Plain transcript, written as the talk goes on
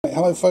Right,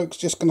 hello folks,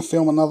 just going to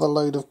film another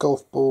load of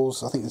golf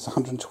balls. I think there's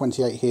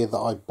 128 here that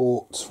I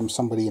bought from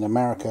somebody in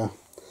America.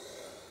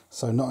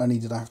 So not only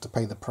did I have to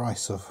pay the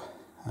price of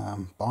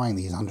buying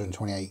these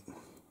 128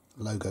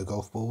 logo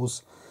golf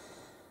balls,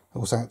 I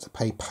also had to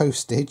pay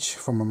postage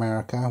from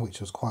America, which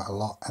was quite a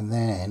lot, and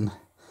then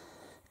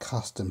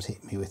customs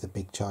hit me with a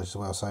big charge as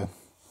well, so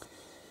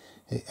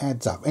it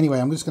adds up. Anyway,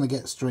 I'm just going to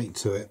get straight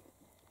to it.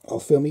 I'll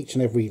film each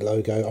and every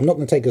logo. I'm not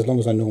going to take as long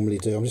as I normally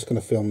do, I'm just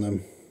going to film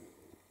them.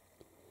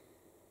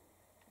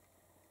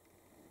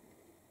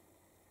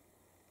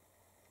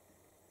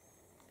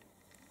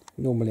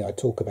 Normally I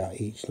talk about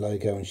each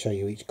logo and show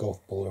you each golf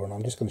ball, and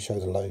I'm just going to show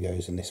the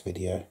logos in this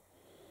video.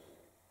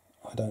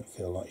 I don't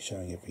feel like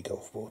showing every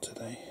golf ball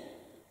today.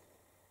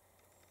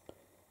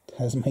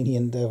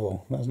 Tasmanian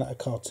Devil, that's not a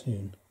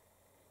cartoon.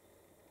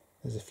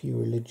 There's a few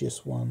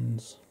religious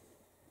ones.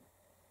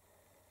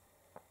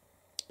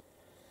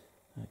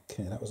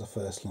 Okay, that was the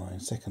first line.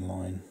 Second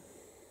line.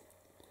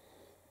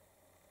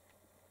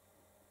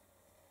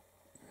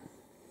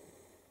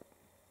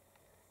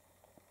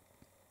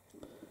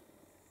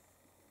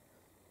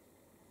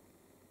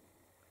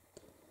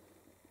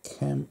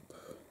 Camp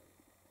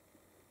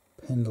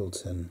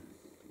Pendleton.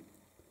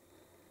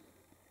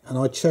 And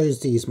I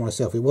chose these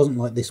myself. It wasn't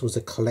like this was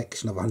a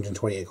collection of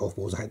 128 golf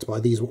balls I had to buy.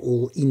 These were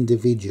all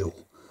individual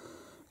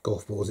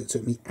golf balls. It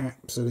took me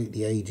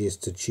absolutely ages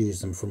to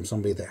choose them from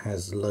somebody that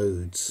has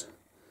loads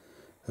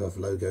of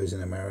logos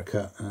in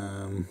America.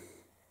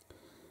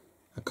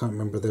 I can't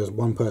remember, there was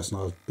one person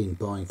I've been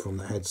buying from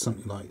that had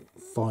something like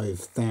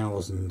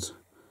 5,000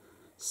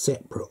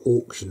 separate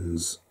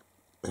auctions,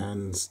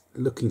 and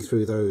looking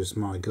through those,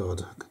 my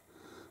god,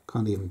 I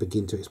can't even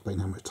begin to explain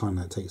how much time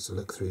that takes to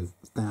look through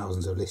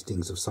thousands of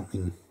listings of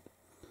something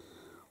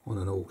on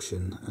an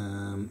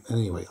auction.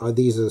 Anyway,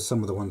 these are some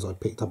of the ones I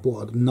picked. I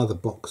bought another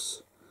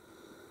box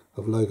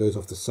of logos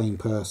off the same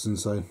person,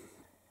 so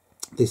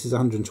this is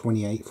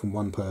 128 from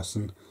one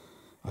person.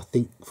 I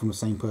think from the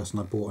same person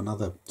I bought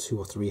another 200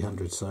 or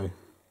 300. So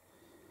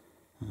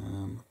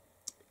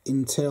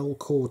Intel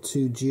Core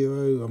 2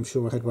 Duo, I'm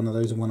sure I had one of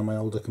those in one of my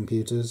older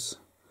computers.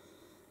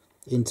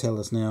 Intel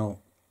has now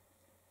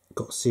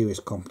got serious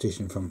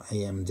competition from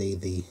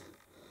AMD, the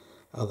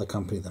other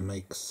company that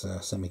makes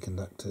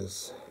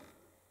semiconductors.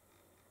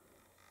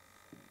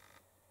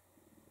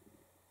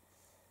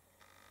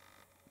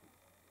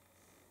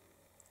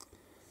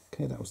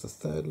 Okay, that was the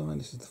third line.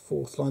 This is the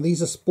fourth line.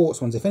 These are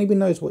sports ones. If anybody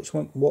knows which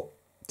one, what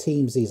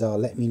teams these are,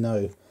 let me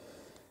know.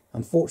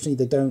 Unfortunately,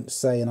 they don't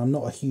say, and I'm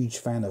not a huge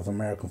fan of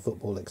American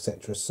football,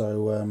 etc.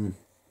 So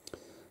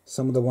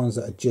some of the ones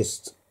that are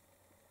just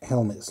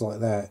helmets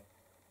like that,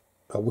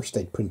 I wish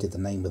they'd printed the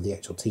name of the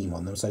actual team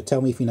on them. So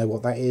tell me if you know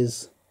what that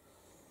is.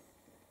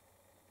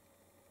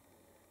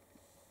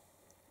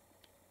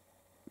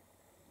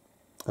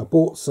 I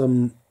bought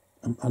some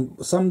of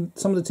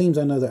the teams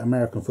I know that are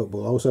American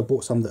football. I also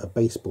bought some that are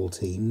baseball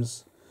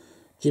teams.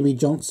 Jimmy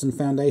Johnson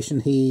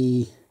Foundation,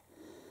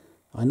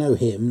 I know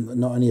him.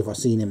 Not only have I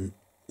seen him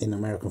in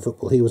American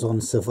football, he was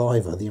on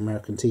Survivor, the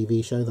American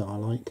TV show that I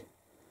like.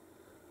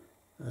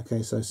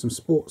 Okay, so some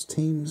sports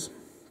teams.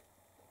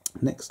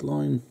 Next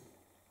line.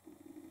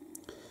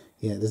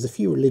 Yeah, there's a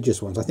few religious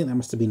ones. I think that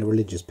must have been a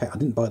religious pet. I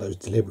didn't buy those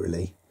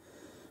deliberately.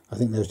 I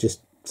think there was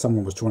just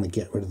someone was trying to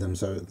get rid of them,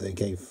 so they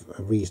gave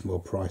a reasonable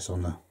price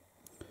on a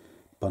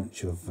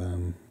bunch of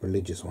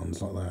religious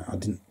ones like that. I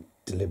didn't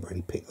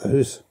deliberately pick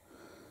those.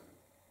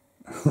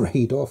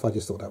 Raid off. I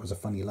just thought that was a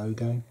funny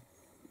logo.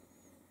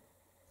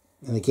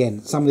 And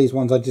again, some of these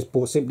ones I just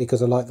bought simply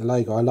because I like the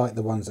logo. I like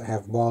the ones that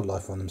have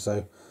wildlife on them.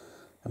 So,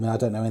 I mean, I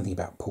don't know anything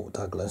about Port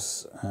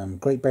Douglas.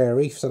 Great Barrier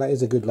Reef, so that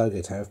is a good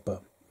logo to have,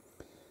 but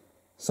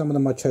some of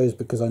them I chose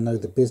because I know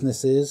the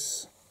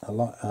businesses a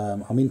lot.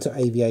 I'm into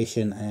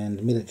aviation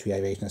and military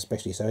aviation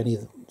especially, so any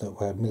that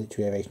were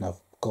military aviation I've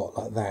got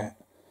like that,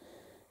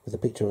 with a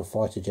picture of a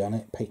fighter jet on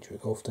it,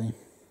 Patriot Golf Team.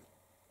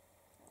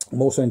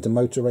 I'm also into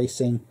motor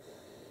racing,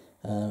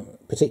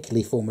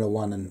 particularly Formula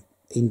 1 and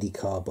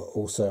IndyCar, but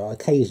also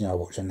occasionally I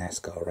watch a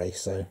NASCAR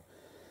race, so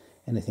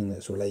anything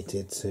that's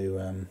related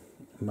to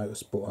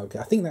motorsport.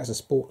 I think that's a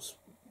sports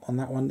on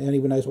that one.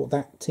 Anyone knows what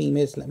that team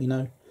is, let me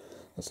know.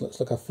 That looks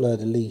like a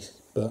fleur-de-lis,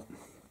 but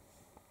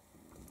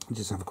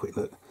just have a quick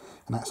look.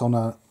 And that's on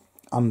a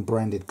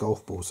unbranded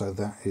golf ball, so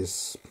that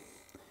is,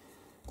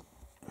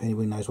 if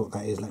anyone knows what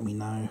that is, let me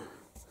know.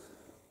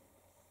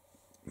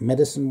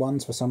 Medicine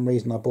ones, for some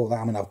reason I bought that.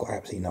 I mean, I've got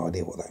absolutely no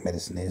idea what that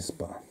medicine is,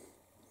 but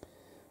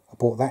I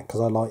bought that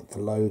because I like the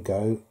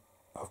logo.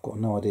 I've got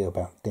no idea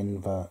about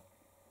Denver,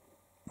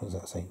 what does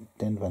that say?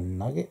 Denver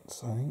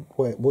Nuggets, I think.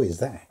 What is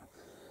that?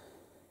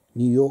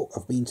 New York,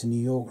 I've been to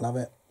New York, love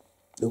it.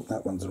 Oh,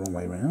 that one's the wrong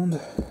way around.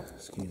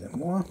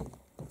 Excusez-moi.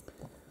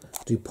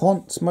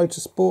 DuPont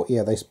Motorsport.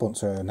 Yeah, they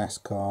sponsor a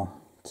NASCAR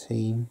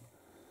team.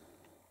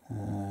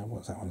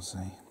 What's that one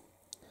say?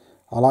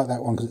 I like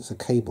that one because it's a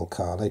cable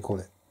car. They call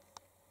it,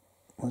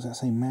 what does that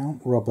say?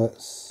 Mount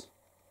Roberts.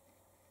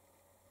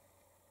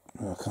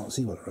 Oh, I can't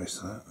see what the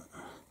rest of that.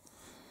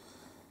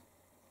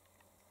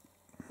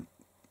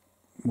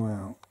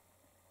 Well,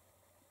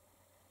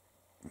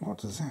 What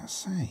does that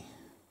say?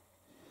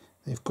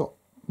 They've got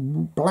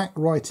black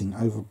writing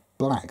over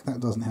black.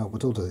 That doesn't help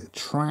at all, does it?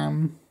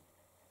 Tram.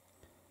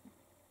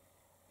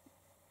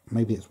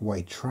 Maybe it's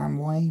way.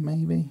 Tramway,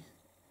 maybe?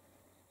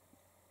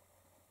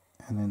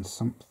 And then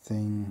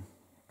something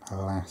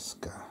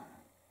Alaska.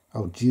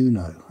 Oh,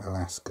 Juneau,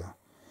 Alaska.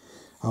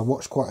 I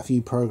watched quite a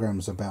few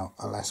programs about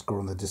Alaska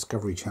on the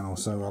Discovery Channel,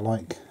 so I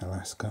like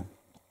Alaska.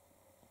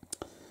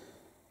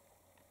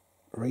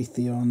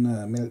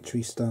 Raytheon,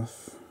 military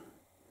stuff.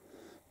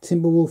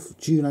 Timberwolf,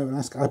 Juneau,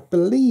 Alaska. I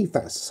believe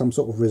that's some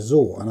sort of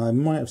resort, and I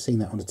might have seen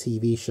that on a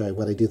TV show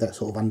where they do that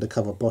sort of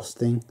undercover boss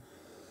thing.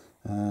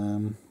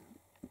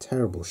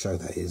 Terrible show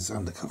that is,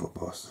 Undercover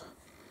Boss,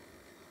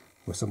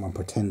 where someone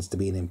pretends to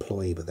be an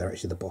employee but they're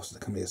actually the boss of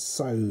the company. It's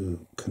so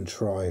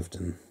contrived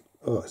and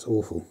it's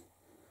awful.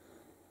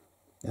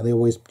 And they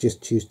always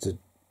just choose to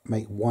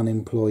make one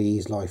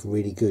employee's life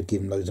really good,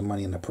 give him loads of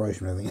money and a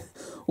promotion and everything.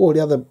 All the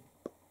other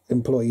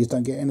employees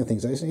don't get anything,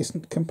 so it's a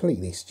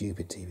completely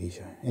stupid TV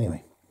show.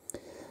 Anyway,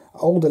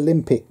 old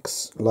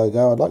Olympics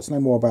logo, I'd like to know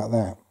more about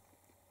that.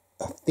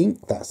 I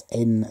think that's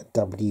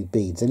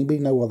NWB. Does anybody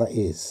know what that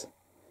is?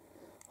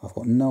 I've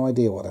got no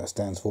idea what that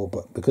stands for,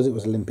 but because it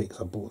was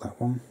Olympics, I bought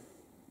that one.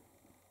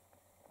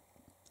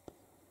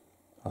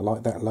 I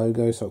like that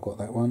logo, so I've got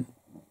that one.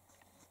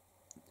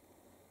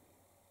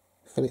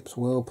 Philips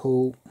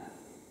Whirlpool,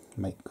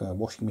 make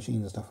washing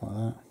machines and stuff like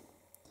that.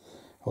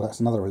 Oh, that's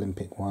another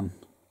Olympic one.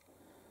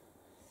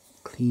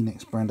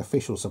 Kleenex brand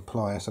official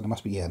supplier, so there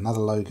must be, yeah, another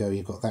logo.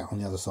 You've got that on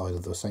the other side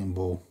of the same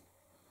ball.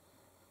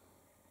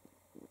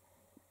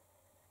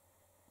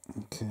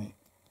 Okay.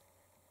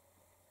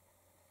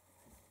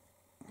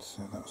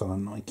 So that was on a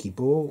Nike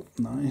ball,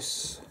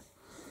 nice.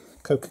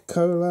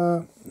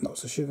 Coca-Cola,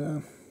 lots of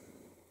sugar.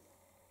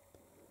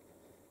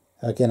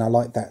 Again, I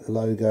like that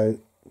logo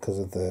because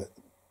of the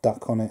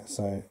duck on it,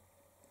 so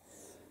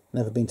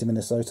never been to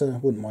Minnesota,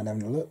 wouldn't mind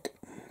having a look.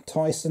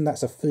 Tyson,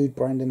 that's a food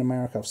brand in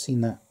America, I've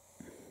seen that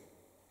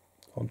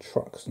on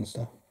trucks and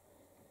stuff.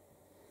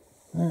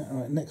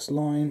 Alright, next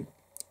line.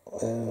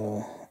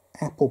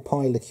 Apple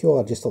pie liqueur,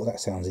 I just thought that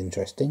sounds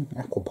interesting.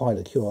 Apple pie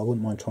liqueur, I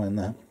wouldn't mind trying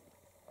that.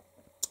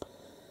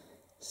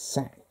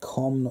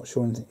 Satcom, not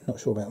sure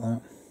about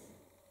that.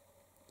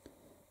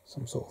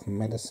 Some sort of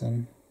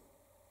medicine.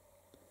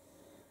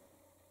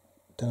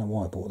 Don't know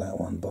why I bought that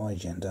one.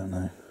 Biogen, don't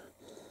know.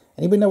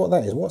 Anybody know what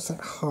that is? What's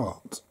that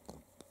heart?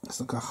 It's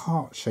like a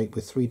heart shape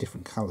with 3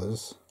 different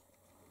colours.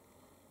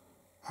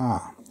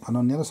 Ah, and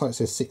on the other side it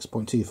says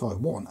 6.25.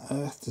 What on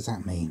earth does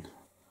that mean?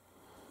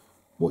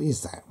 What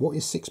is that? What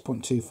is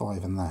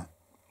 6.25 and that?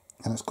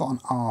 And it's got an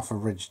R for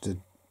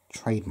registered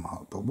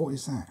trademark, but what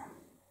is that?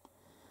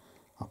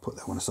 I'll put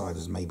that one aside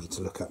as maybe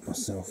to look up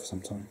myself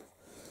sometime.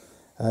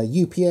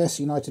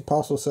 UPS, United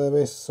Parcel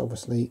Service,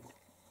 obviously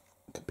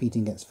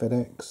competing against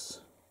FedEx.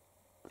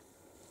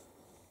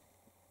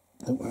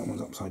 Oh, that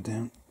one's upside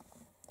down.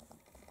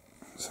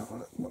 So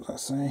what does that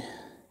say?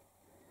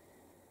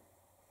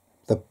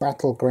 The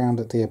Battleground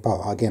at Deer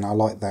Park. Again, I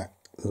like that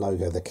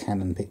logo, the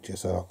Canon picture,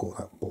 so I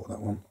bought that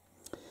one.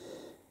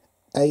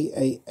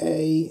 AAA,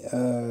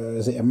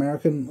 is it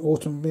American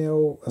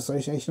Automobile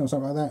Association or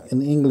something like that?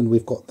 In England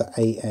we've got the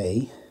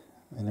AA,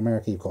 in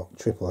America you've got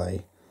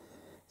AAA.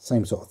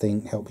 Same sort of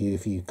thing, help you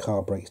if your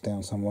car breaks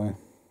down somewhere.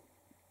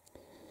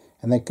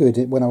 And they're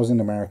good. When I was in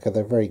America,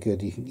 they're very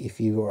good.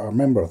 If you are a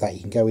member of that,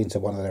 you can go into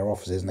one of their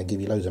offices and they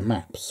give you loads of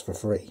maps for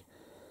free.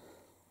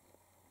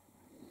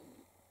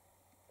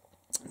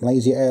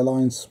 Malaysia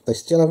Airlines, they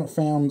still haven't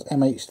found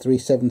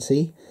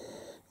MH370.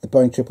 The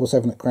Boeing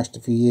 777 that crashed a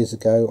few years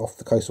ago off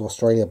the coast of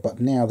Australia, but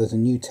now there's a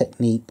new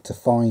technique to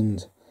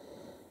find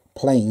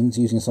planes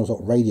using some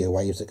sort of radio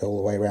waves that go all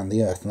the way around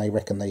the Earth, and they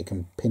reckon they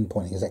can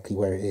pinpoint exactly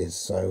where it is.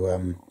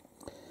 So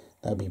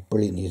that would be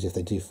brilliant news if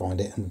they do find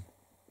it, and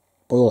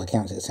by all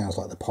accounts it sounds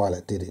like the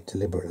pilot did it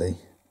deliberately.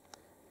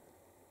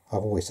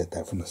 I've always said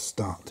that from the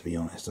start, to be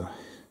honest.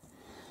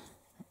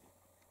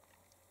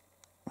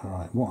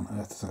 Alright, what on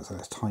earth is that? So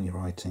that's tiny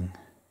writing.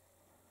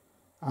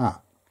 Ah.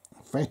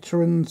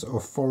 Veterans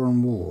of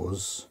Foreign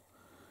Wars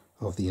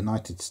of the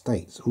United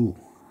States. Ooh,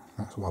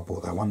 that's why I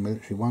bought that one,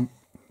 military one.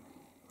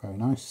 Very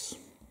nice.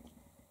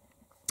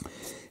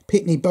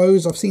 Pitney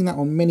Bowes, I've seen that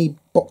on many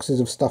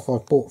boxes of stuff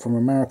I've bought from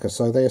America,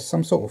 so they're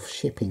some sort of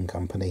shipping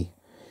company,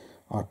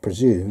 I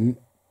presume.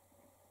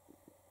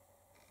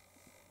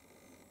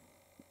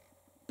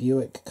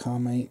 Buick car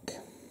make.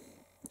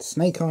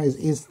 Snake Eyes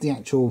is the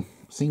actual,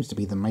 seems to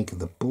be the make of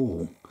the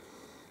ball.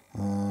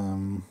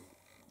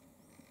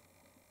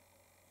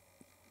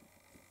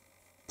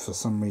 For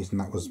some reason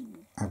that was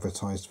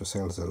advertised for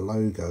sale as a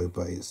logo,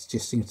 but it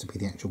just seems to be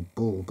the actual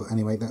ball. But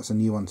anyway, that's a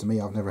new one to me.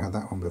 I've never had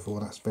that one before.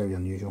 That's very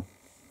unusual.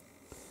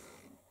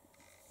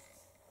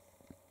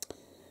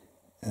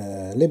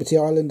 Liberty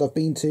Island I've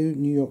been to.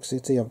 New York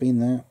City I've been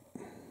there.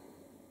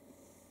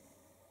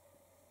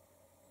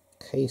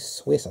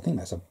 K-Swiss, I think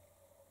that's a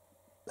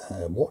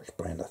watch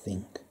brand, I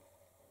think.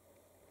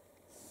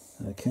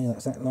 Okay,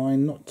 that's that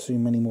line. Not too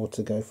many more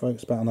to go,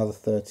 folks. About another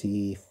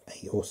 38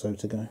 or so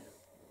to go.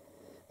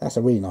 That's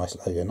a really nice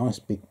logo. Nice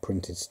big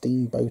printed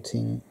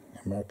steamboating.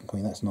 American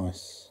Queen, that's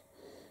nice.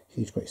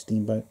 Huge great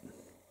steamboat.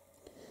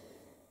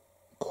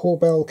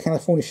 Korbel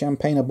California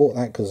Champagne. I bought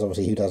that because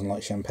obviously who doesn't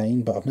like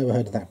champagne, but I've never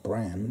heard of that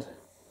brand.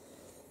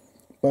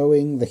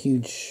 Boeing, the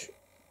huge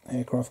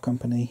aircraft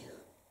company.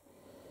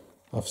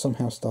 I've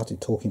somehow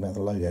started talking about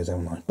the logos,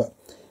 haven't I? But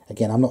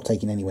again, I'm not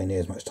taking anywhere near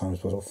as much time as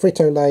possible.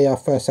 Frito-Lay, I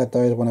first had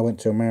those when I went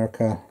to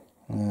America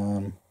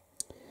in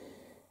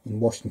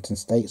Washington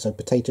State. So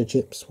potato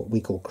chips, what we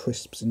call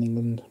crisps in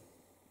England.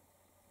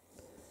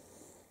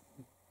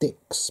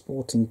 Dick's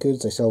Sporting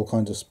Goods, they sell all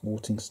kinds of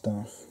sporting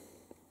stuff.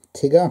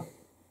 Tigger.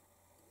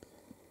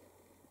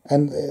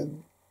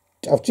 And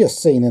I've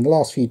just seen in the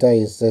last few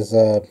days there's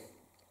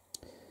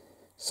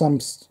some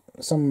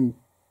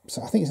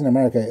I think it's in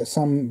America,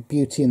 some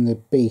Beauty and the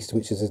Beast,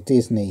 which is a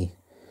Disney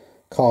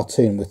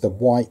cartoon with a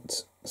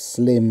white,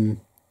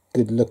 slim,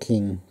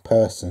 good-looking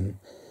person.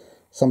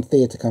 Some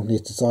theatre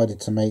companies decided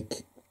to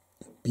make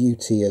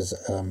Beauty as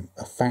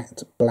a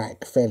fat,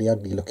 black, fairly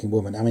ugly-looking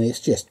woman. I mean, it's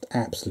just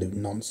absolute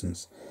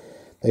nonsense.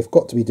 They've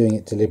got to be doing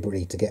it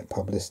deliberately to get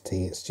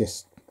publicity. It's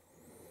just,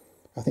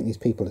 I think these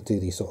people that do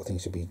these sort of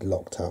things should be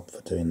locked up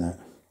for doing that.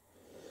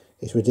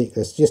 It's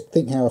ridiculous. Just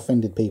think how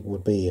offended people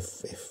would be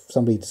if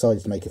somebody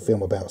decided to make a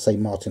film about, say,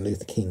 Martin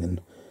Luther King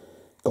and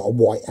got a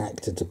white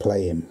actor to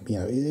play him. You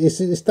know, it's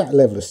that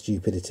level of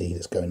stupidity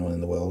that's going on in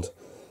the world,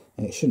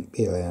 and it shouldn't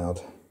be allowed.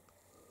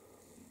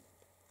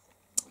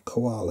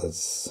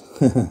 Koalas.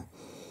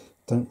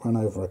 Don't run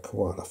over a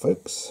koala,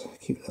 folks.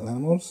 Cute little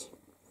animals.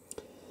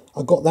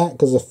 I got that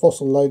because of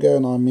Fossil logo,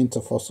 and I'm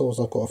into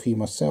fossils. I've got a few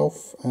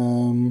myself.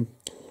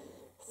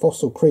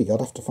 Fossil Creek. I'd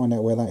have to find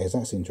out where that is.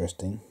 That's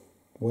interesting.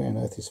 Where on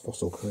earth is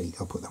Fossil Creek?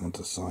 I'll put that one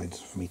to the side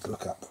for me to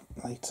look up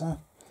later.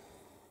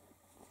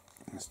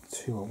 There's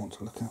two I want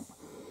to look up.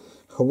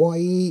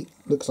 Hawaii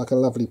looks like a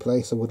lovely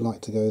place. I would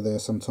like to go there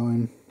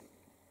sometime.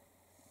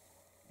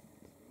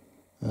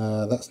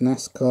 That's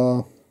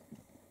NASCAR.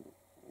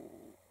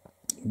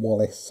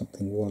 Wallace,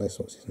 something Wallace,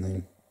 what's his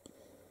name?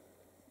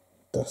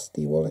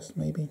 Dusty Wallace,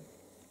 maybe?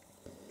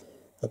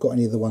 I've got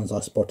any of the ones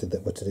I spotted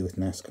that were to do with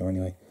NASCAR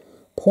anyway.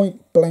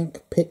 Point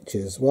Blank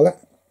Pictures. Well,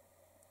 that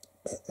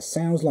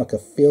sounds like a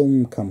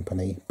film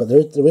company, but there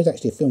is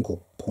actually a film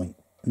called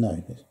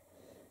No,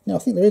 I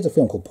think there is a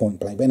film called Point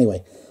Blank. But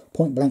anyway,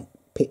 Point Blank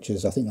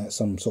Pictures, I think that's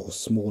some sort of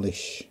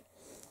smallish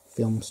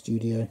film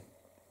studio.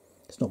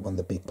 It's not one of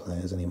the big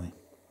players anyway.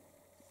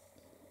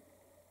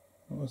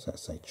 What does that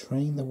say?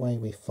 Train the Way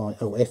We Fight.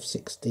 Oh,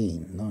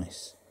 F-16,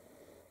 nice.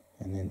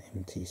 And then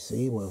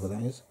MTC, whatever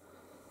that is.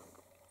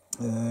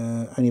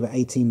 Only about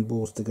 18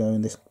 balls to go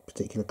in this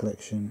particular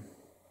collection.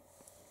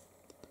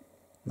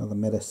 Another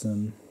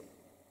medicine.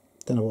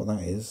 Don't know what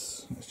that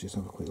is. Let's just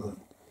have a quick look.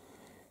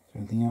 Is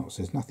there anything else?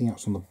 There's nothing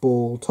else on the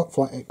ball. Top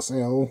Flight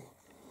XL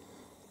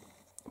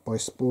by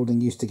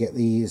Spalding. Used to get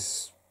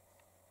these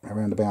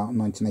around about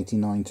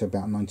 1989 to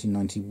about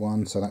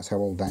 1991. So that's how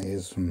old that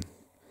is.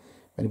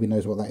 If anybody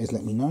knows what that is,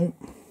 let me know.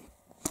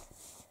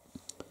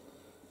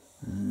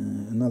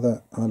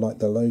 Another, I like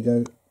the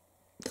logo.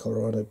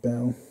 Colorado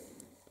Bell.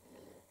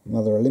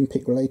 Another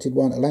Olympic related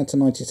one. Atlanta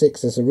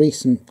 96. There's a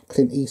recent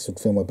Clint Eastwood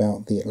film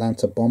about the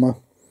Atlanta bomber.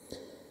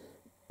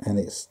 And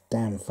it's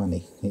damn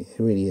funny. It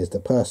really is. The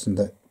person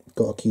that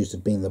got accused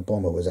of being the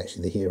bomber was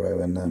actually the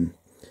hero, and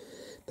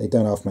they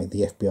don't half make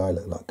the FBI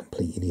look like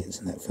complete idiots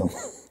in that film.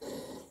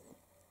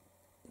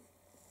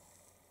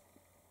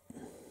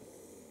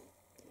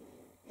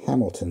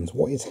 Hamilton's.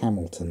 What is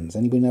Hamilton's?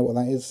 Anybody know what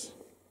that is?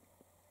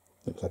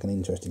 Looks like an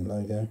interesting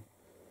logo.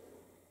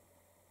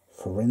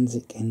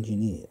 Forensic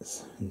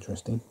Engineers.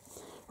 Interesting.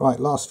 Right,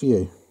 last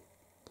few.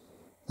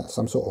 That's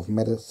some sort of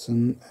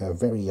medicine. A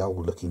very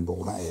old looking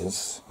ball, that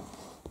is.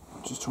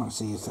 Just trying to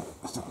see, is that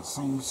the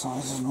same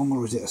size as normal,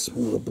 or is it a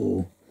smaller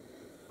ball?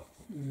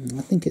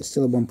 I think it's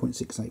still a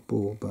 1.68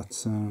 ball,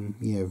 but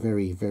yeah,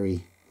 very,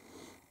 very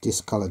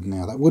discoloured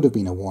now. That would have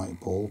been a white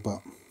ball,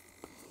 but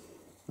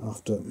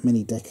after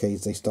many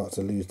decades they start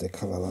to lose their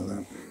colour like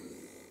that.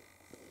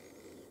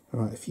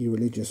 Alright, a few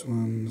religious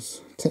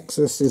ones.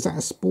 Texas, is that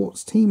a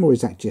sports team, or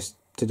is that just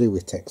to do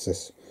with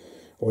Texas?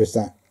 Or is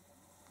that,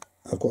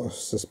 I've got a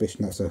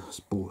suspicion that's a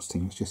sports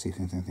team. Let's just see if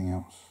there's anything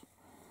else.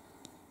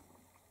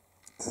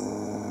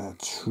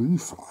 True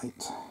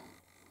Flight.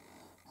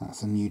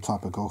 That's a new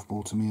type of golf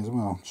ball to me as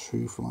well.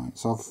 True Flight.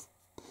 So I've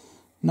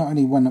not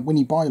only when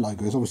you buy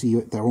logos, obviously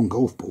they're on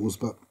golf balls,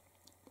 but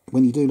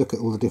when you do look at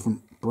all the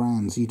different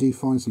brands, you do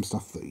find some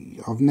stuff that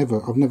I've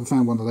never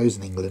found one of those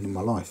in England in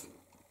my life.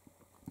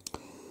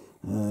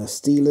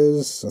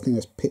 Steelers, I think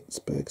that's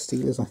Pittsburgh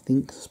Steelers. I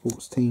think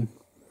sports team.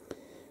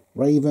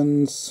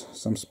 Ravens,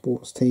 some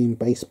sports team.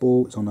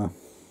 Baseball. It's on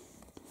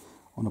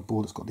a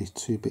ball that's got these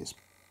two bits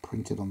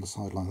printed on the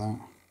side like that.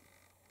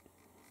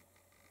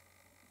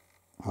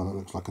 Oh, that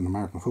looks like an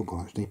American football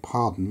actually.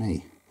 Pardon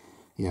me.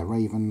 Yeah,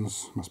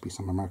 Ravens, must be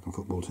some American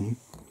football team.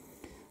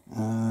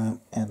 And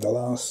the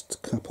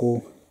last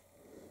couple,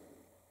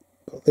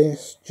 got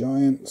this,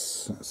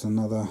 Giants. That's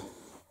another.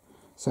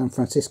 San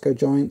Francisco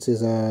Giants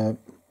is a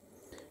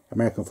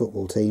American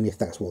football team, if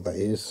that's what that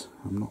is.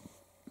 I'm not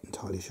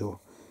entirely sure.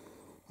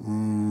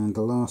 And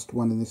the last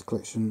one in this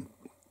collection,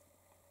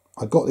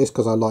 I got this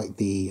because I like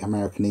the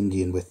American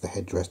Indian with the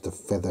headdress, the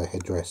feather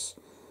headdress.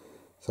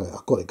 So I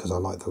got it because I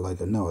like the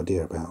logo. No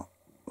idea about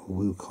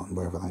Wukon,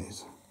 wherever that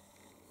is.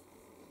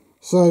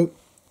 So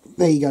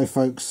there you go,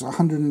 folks.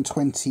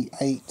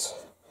 128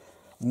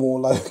 more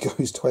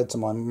logos to add to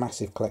my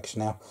massive collection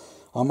now.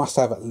 I must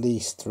have at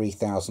least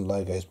 3,000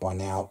 logos by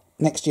now.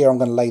 Next year I'm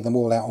going to lay them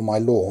all out on my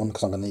lawn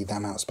because I'm going to need that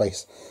amount of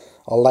space.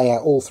 I'll lay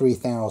out all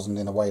 3,000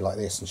 in a way like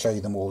this and show you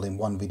them all in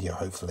one video,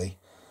 hopefully.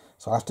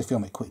 So I have to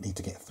film it quickly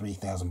to get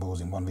 3,000 balls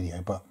in one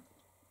video, but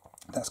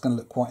that's going to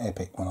look quite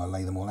epic when I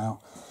lay them all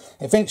out.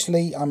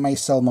 Eventually I may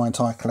sell my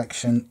entire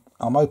collection.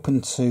 I'm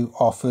open to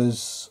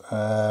offers.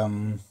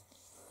 Don't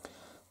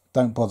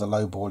bother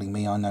lowballing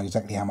me. I know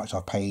exactly how much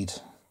I've paid.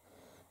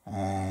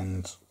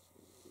 And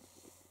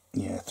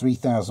yeah,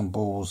 3,000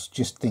 balls.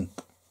 Just think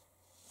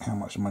how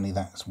much money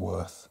that's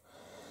worth.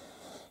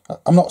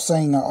 I'm not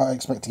saying that I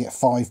expect to get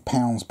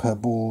 £5 per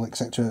ball,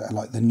 etc.,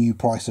 like the new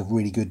price of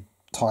really good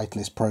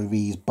Titleist Pro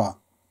Vs, but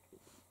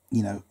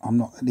you know, I'm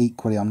not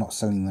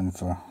selling them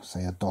for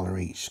say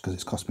 $1 each, because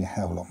it's cost me a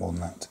hell of a lot more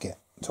than that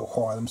to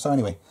acquire them. So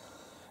anyway,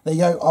 there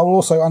you go. I'll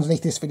also,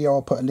 underneath this video,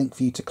 I'll put a link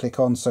for you to click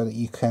on so that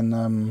you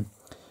can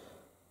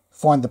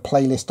find the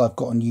playlist I've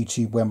got on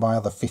YouTube where my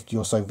other 50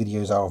 or so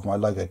videos are of my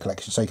logo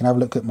collection. So you can have a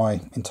look at my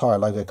entire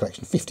logo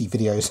collection. 50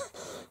 videos.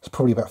 It's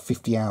probably about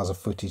 50 hours of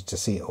footage to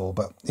see it all.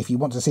 But if you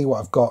want to see what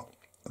I've got,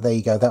 there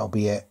you go. That'll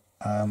be it.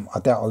 I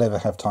doubt I'll ever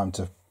have time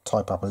to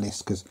type up a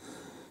list, because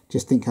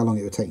just think how long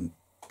it would take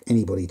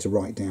anybody to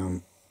write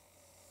down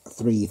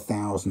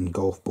 3,000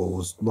 golf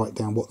balls, write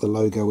down what the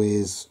logo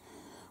is,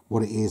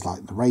 what it is,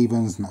 like the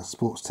Ravens and that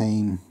sports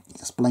team,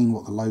 explain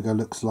what the logo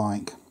looks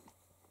like,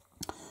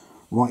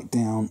 write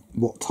down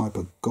what type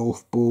of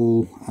golf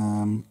ball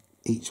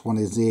each one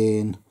is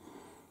in,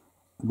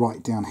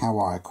 write down how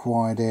I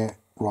acquired it,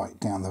 write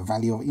down the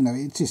value of it. You know,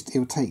 it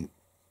would take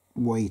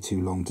way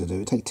too long to do. It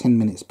would take 10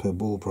 minutes per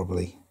ball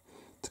probably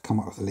to come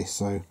up with a list.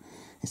 So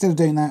instead of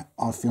doing that,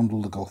 I've filmed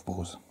all the golf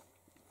balls.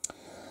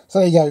 So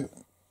there you go,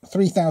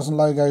 3,000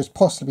 logos,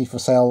 possibly for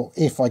sale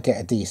if I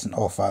get a decent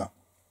offer.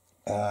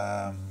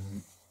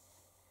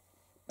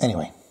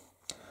 Anyway,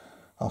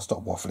 I'll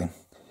stop waffling.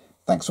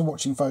 Thanks for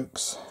watching,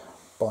 folks.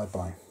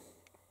 Bye-bye.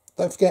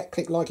 Don't forget,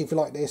 click like if you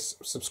like this,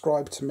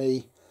 subscribe to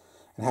me,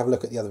 and have a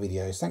look at the other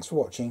videos. Thanks for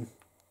watching.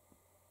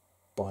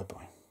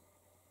 Bye-bye.